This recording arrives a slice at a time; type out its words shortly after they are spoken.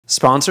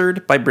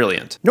Sponsored by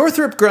Brilliant.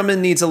 Northrop Grumman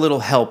needs a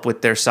little help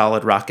with their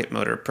solid rocket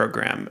motor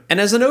program,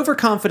 and as an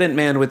overconfident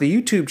man with a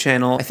YouTube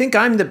channel, I think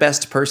I'm the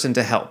best person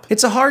to help.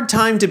 It's a hard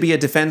time to be a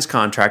defense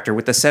contractor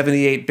with a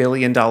 $78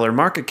 billion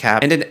market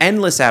cap and an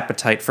endless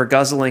appetite for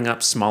guzzling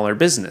up smaller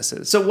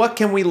businesses. So what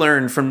can we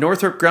learn from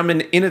Northrop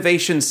Grumman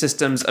Innovation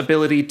Systems'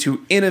 ability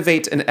to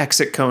innovate an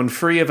exit cone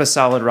free of a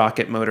solid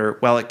rocket motor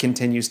while it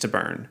continues to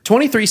burn?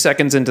 23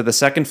 seconds into the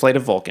second flight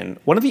of Vulcan,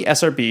 one of the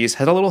SRBs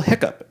had a little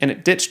hiccup, and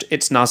it ditched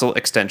its nozzle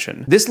extension.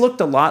 This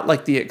looked a lot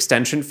like the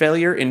extension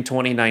failure in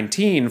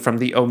 2019 from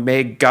the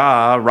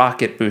Omega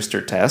rocket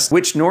booster test,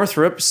 which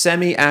Northrop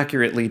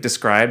semi-accurately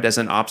described as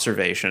an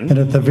observation. And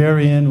at the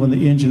very end, when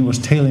the engine was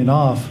tailing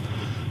off,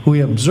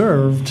 we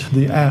observed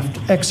the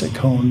aft exit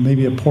cone,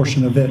 maybe a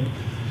portion of it,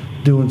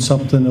 doing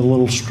something a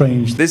little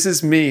strange. This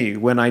is me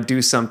when I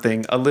do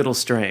something a little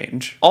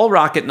strange. All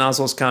rocket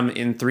nozzles come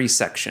in 3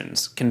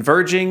 sections: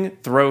 converging,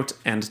 throat,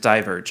 and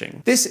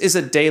diverging. This is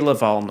a de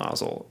Laval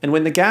nozzle, and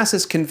when the gas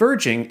is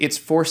converging, it's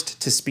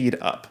forced to speed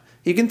up.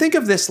 You can think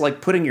of this like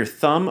putting your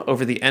thumb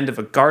over the end of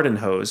a garden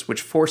hose,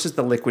 which forces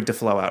the liquid to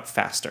flow out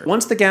faster.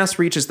 Once the gas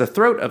reaches the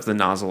throat of the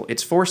nozzle,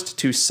 it's forced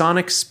to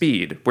sonic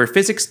speed, where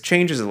physics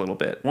changes a little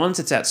bit. Once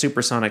it's at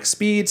supersonic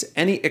speeds,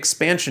 any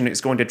expansion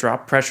is going to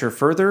drop pressure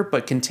further,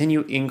 but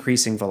continue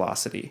increasing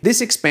velocity. This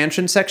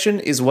expansion section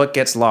is what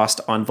gets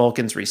lost on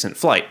Vulcan's recent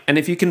flight, and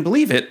if you can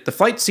believe it, the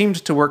flight seemed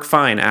to work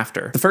fine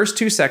after. The first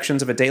 2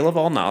 sections of a de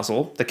Laval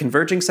nozzle, the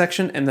converging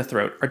section and the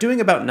throat, are doing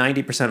about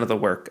 90% of the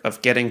work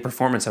of getting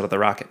performance out of the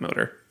rocket motor.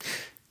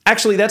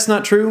 Actually, that's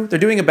not true. They're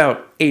doing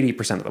about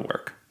 80% of the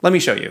work. Let me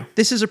show you.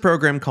 This is a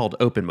program called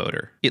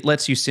OpenMotor. It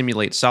lets you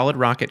simulate solid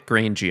rocket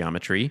grain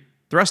geometry,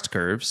 thrust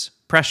curves,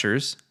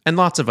 pressures, and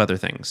lots of other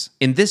things.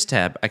 In this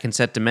tab, I can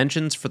set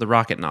dimensions for the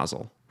rocket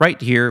nozzle. Right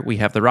here, we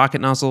have the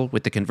rocket nozzle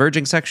with the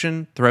converging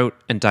section, throat,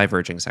 and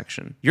diverging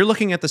section. You're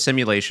looking at the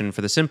simulation for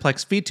the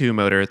Simplex V2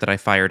 motor that I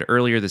fired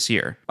earlier this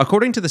year.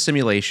 According to the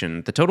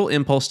simulation, the total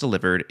impulse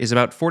delivered is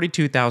about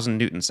 42,000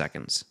 newton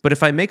seconds. But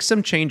if I make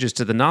some changes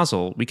to the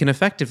nozzle, we can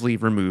effectively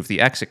remove the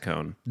exit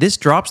cone. This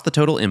drops the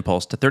total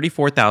impulse to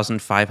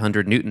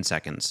 34,500 newton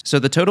seconds, so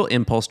the total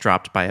impulse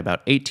dropped by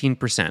about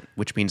 18%,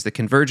 which means the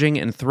converging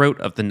and throat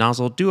of the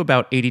nozzle do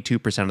about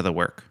 82% of the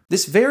work.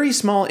 This very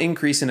small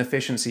increase in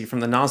efficiency from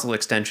the nozzle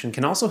extension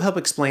can also help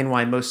explain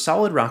why most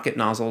solid rocket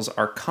nozzles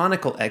are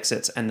conical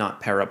exits and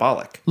not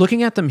parabolic.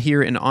 Looking at them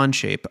here in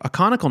on-shape, a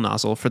conical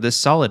nozzle for this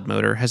solid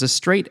motor has a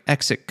straight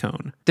exit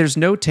cone. There's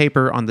no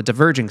taper on the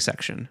diverging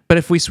section. But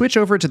if we switch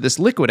over to this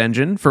liquid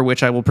engine, for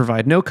which I will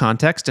provide no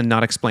context and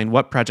not explain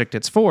what project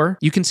it's for,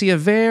 you can see a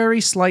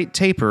very slight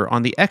taper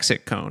on the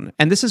exit cone,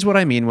 and this is what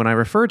I mean when I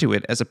refer to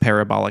it as a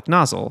parabolic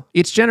nozzle.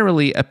 It's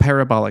generally a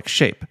parabolic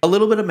shape. A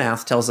little bit of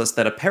math tells us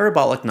that a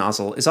parabolic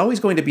nozzle is always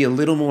going to be a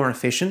little more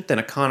efficient than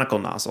a conical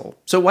nozzle.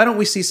 So why don't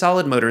we see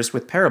solid motors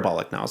with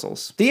parabolic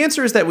nozzles? The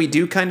answer is that we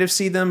do kind of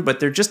see them, but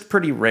they're just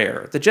pretty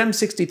rare. The GEM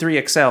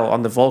 63XL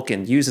on the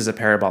Vulcan uses a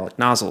parabolic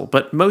nozzle,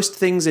 but most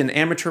things in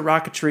amateur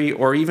rocketry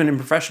or even in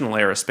professional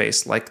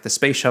aerospace, like the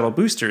space shuttle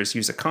boosters,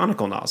 use a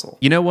conical nozzle.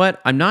 You know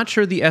what? I'm not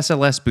sure the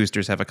SLS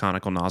boosters have a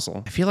conical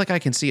nozzle. I feel like I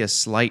can see a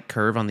slight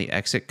curve on the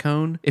exit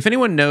cone. If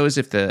anyone knows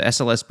if the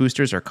SLS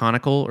boosters are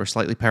conical or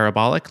slightly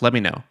parabolic, let me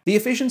know. The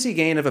efficiency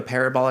gain of a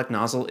parabolic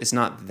nozzle is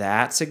not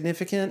that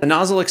significant. The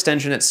nozzle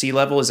extension at sea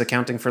level is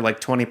accounting for like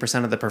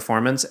 20% of the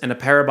performance, and a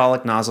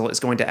parabolic nozzle is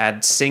going to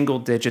add single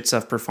digits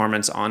of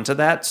performance onto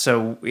that,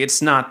 so it's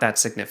not that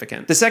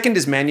significant. The second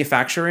is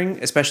manufacturing.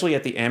 Especially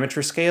at the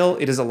amateur scale,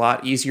 it is a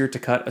lot easier to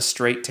cut a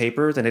straight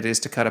taper than it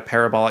is to cut a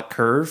parabolic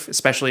curve,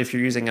 especially if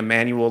you're using a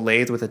manual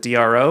lathe with a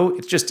DRO.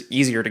 It's just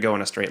easier to go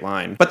in a straight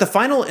line. But the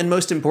final and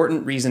most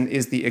important reason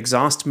is the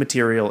exhaust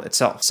material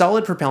itself.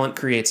 Solid propellant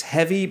creates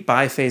heavy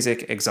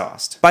biphasic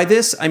exhaust. By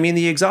this, I mean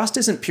the exhaust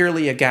isn't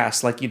purely a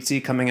gas like you'd see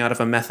coming out of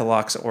a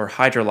Methalox or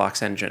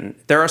Hydrolox engine.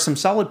 There are some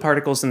solid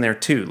particles in there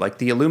too, like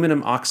the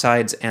aluminum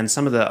oxides and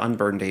some of the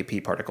unburned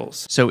AP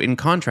particles. So in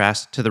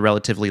contrast to the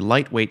relatively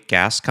lightweight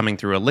gas coming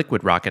through a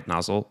liquid rocket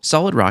nozzle,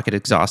 solid rocket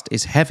exhaust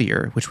is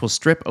heavier, which will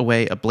strip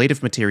away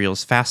ablative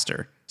materials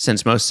faster.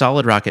 Since most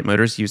solid rocket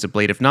motors use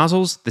ablative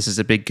nozzles, this is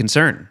a big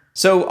concern.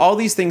 So all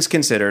these things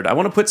considered, I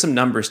want to put some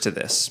numbers to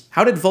this.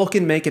 How did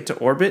Vulcan make it to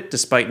orbit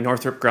despite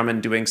Northrop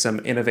Grumman doing some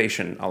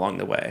innovation along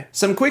the way?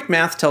 Some quick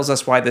math tells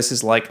us why this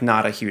is like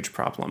not a huge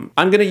problem.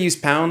 I'm going to use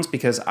pounds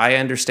because I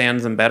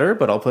understand them better,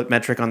 but I'll put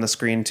metric on the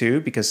screen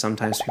too because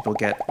sometimes people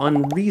get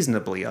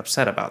unreasonably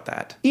upset about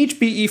that. Each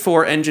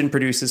BE-4 engine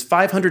produces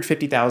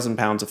 550,000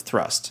 pounds of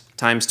thrust.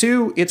 Times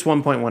 2, it's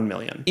 1.1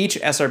 million. Each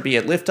SRB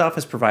at liftoff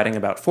is providing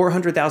about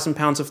 400,000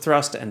 pounds of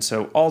thrust, and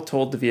so all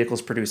told the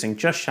vehicle's producing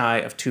just shy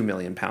of 2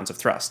 million pounds of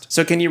thrust.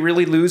 So can you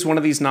really lose one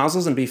of these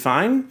nozzles and be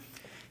fine?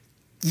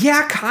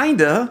 Yeah,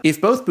 kinda. If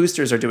both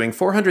boosters are doing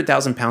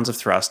 400,000 pounds of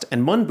thrust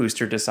and one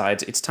booster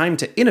decides it's time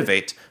to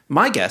innovate,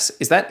 my guess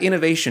is that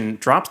innovation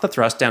drops the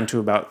thrust down to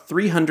about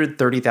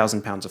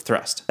 330,000 pounds of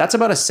thrust. That's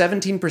about a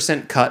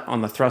 17% cut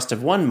on the thrust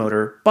of one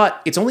motor,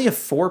 but it's only a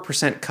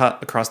 4%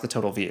 cut across the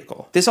total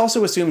vehicle. This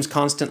also assumes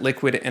constant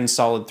liquid and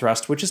solid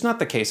thrust, which is not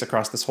the case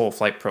across this whole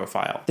flight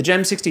profile. The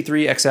GEM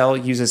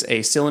 63XL uses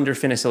a cylinder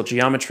finissile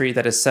geometry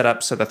that is set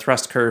up so the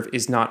thrust curve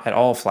is not at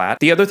all flat.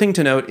 The other thing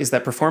to note is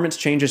that performance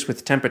changes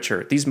with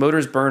temperature. These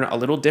motors burn a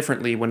little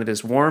differently when it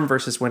is warm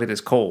versus when it is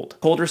cold.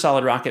 Colder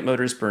solid rocket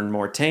motors burn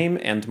more tame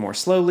and more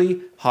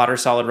slowly. Hotter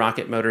solid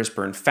rocket motors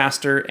burn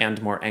faster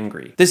and more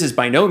angry. This is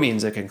by no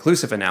means a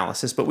conclusive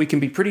analysis, but we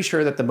can be pretty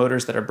sure that the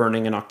motors that are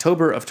burning in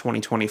October of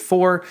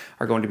 2024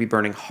 are going to be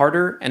burning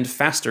harder and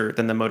faster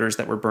than the motors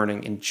that were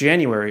burning in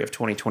January of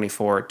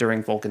 2024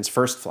 during Vulcan's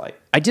first flight.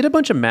 I did a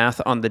bunch of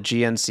math on the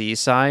GNC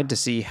side to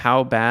see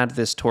how bad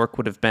this torque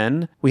would have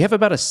been. We have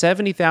about a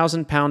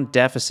 70,000 pound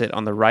deficit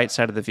on the right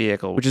side of the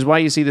vehicle, which is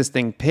why you see this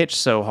thing pitch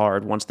so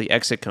hard once the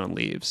exit cone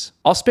leaves.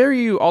 I'll spare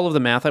you all of the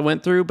math I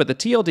went through, but the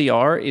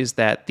TLDR is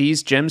that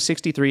these GEM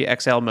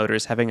 63XL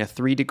motors having a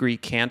 3-degree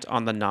cant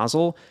on the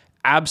nozzle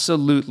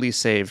absolutely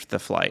saved the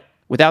flight.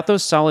 Without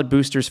those solid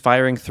boosters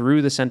firing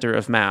through the center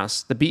of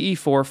mass, the BE4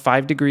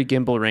 5-degree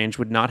gimbal range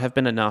would not have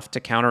been enough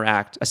to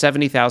counteract a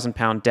 70,000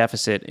 pound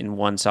deficit in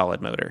one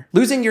solid motor.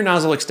 Losing your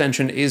nozzle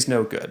extension is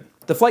no good.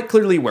 The flight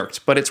clearly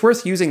worked, but it's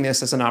worth using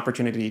this as an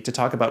opportunity to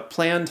talk about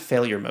planned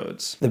failure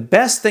modes. The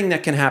best thing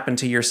that can happen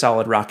to your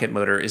solid rocket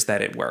motor is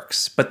that it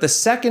works, but the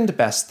second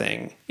best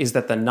thing is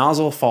that the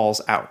nozzle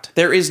falls out.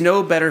 There is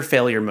no better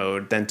failure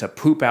mode than to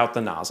poop out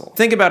the nozzle.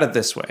 Think about it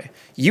this way.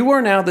 You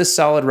are now this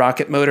solid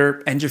rocket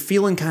motor, and you're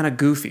feeling kind of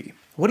goofy.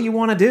 What do you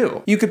want to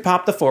do? You could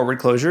pop the forward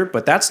closure,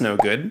 but that's no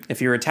good.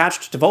 If you're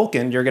attached to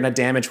Vulcan, you're going to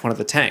damage one of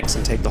the tanks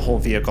and take the whole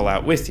vehicle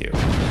out with you.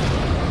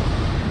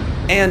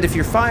 And if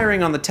you're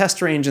firing on the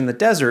test range in the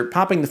desert,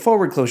 popping the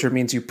forward closure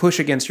means you push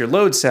against your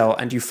load cell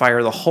and you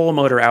fire the whole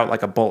motor out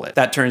like a bullet.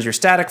 That turns your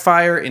static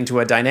fire into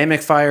a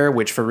dynamic fire,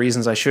 which for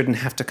reasons I shouldn't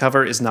have to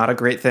cover is not a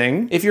great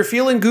thing. If you're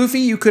feeling goofy,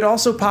 you could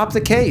also pop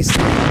the case.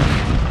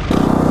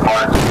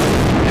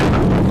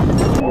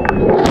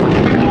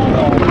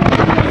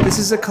 This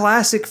is a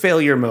classic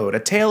failure mode, a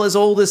tale as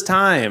old as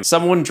time.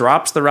 Someone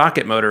drops the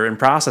rocket motor in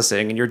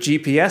processing and your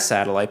GPS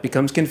satellite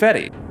becomes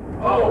confetti.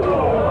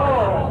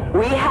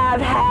 We have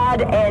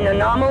had an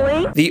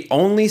anomaly. The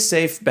only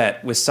safe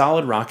bet with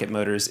solid rocket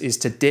motors is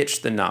to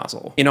ditch the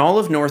nozzle. In all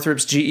of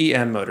Northrop's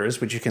GEM motors,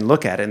 which you can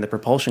look at in the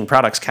propulsion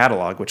products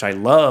catalog, which I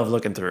love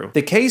looking through,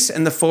 the case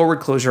and the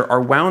forward closure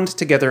are wound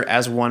together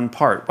as one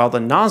part, while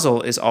the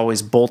nozzle is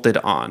always bolted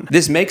on.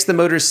 This makes the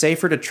motors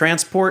safer to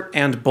transport,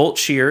 and bolt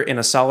shear in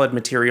a solid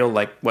material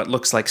like what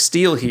looks like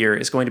steel here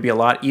is going to be a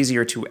lot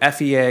easier to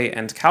FEA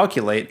and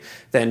calculate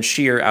than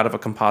shear out of a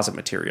composite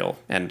material,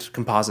 and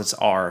composites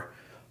are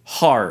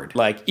hard.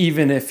 Like,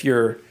 even if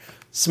you're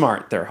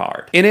smart, they're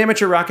hard. In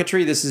amateur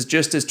rocketry, this is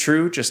just as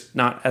true, just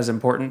not as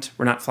important.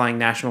 We're not flying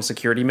national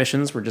security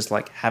missions, we're just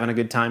like having a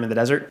good time in the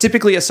desert.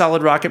 Typically, a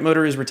solid rocket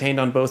motor is retained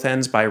on both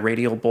ends by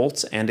radial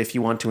bolts, and if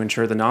you want to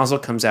ensure the nozzle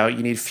comes out,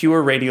 you need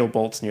fewer radial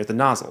bolts near the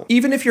nozzle.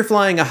 Even if you're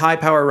flying a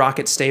high-power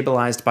rocket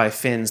stabilized by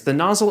fins, the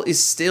nozzle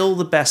is still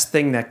the best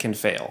thing that can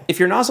fail. If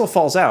your nozzle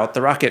falls out,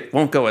 the rocket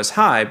won't go as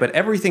high, but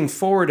everything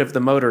forward of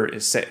the motor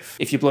is safe.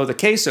 If you blow the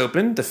case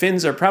open, the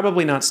fins are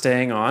probably not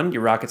staying on,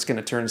 your rocket's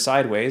gonna turn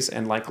sideways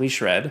and likely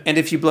shred. And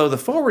if you blow the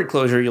forward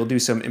closure, you'll do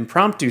some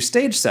impromptu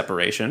stage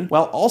separation,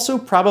 while also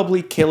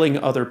probably killing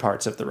other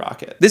parts of the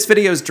rocket. This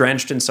video is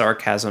drenched in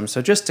sarcasm,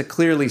 so just to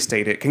clearly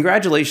state it,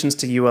 congratulations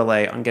to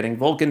ULA on getting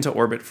Vulcan to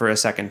orbit for a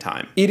second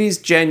time. It is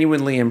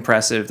genuinely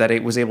impressive that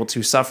it was able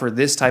to suffer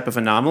this type of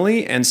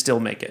anomaly and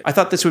still make it. I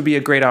thought this would be a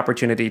great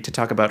opportunity to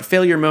talk about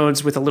failure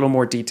modes with a little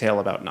more detail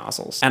about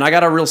nozzles. And I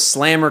got a real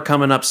slammer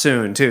coming up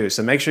soon too,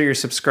 so make sure you're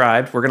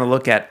subscribed. We're gonna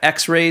look at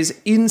X-rays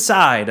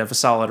inside of a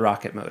solid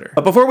rocket motor.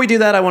 But before we do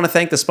that, I want to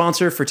thank the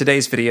sponsor for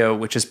today's video,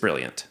 which is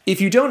Brilliant. If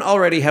you don't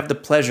already have the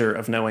pleasure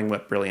of knowing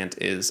what Brilliant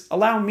is,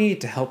 allow me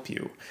to help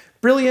you.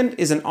 Brilliant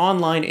is an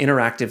online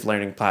interactive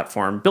learning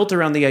platform built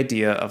around the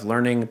idea of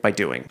learning by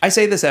doing. I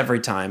say this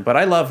every time, but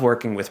I love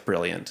working with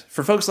Brilliant.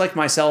 For folks like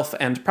myself,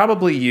 and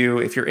probably you,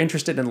 if you're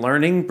interested in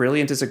learning,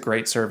 Brilliant is a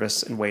great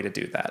service and way to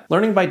do that.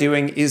 Learning by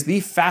doing is the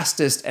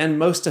fastest and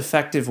most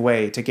effective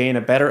way to gain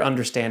a better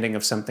understanding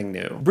of something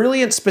new.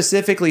 Brilliant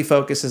specifically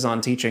focuses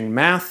on teaching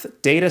math,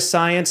 data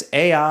science,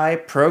 AI,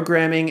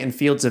 programming, and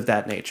fields of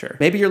that nature.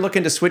 Maybe you're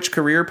looking to switch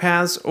career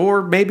paths,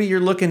 or maybe you're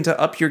looking to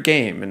up your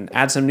game and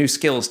add some new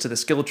skills to the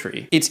skill tree.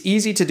 It's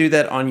easy to do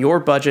that on your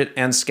budget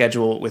and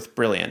schedule with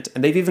Brilliant,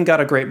 and they've even got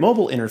a great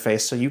mobile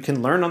interface so you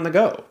can learn on the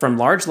go. From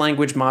large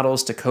language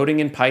models to coding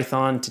in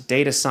Python to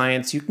data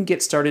science, you can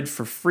get started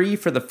for free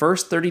for the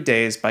first 30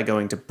 days by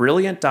going to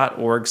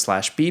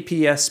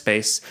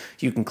brilliant.org/BPS.space.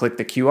 You can click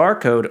the QR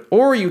code,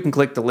 or you can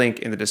click the link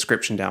in the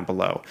description down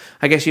below.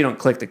 I guess you don't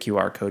click the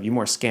QR code, you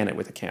more scan it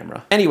with a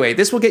camera. Anyway,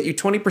 this will get you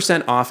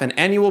 20% off an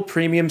annual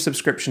premium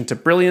subscription to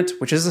Brilliant,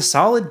 which is a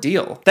solid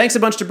deal. Thanks a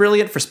bunch to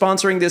Brilliant for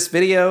sponsoring this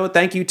video.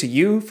 Thank you to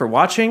you for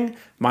watching.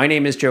 My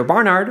name is Joe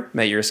Barnard.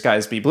 May your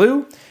skies be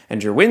blue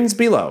and your winds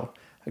be low.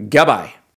 Goodbye.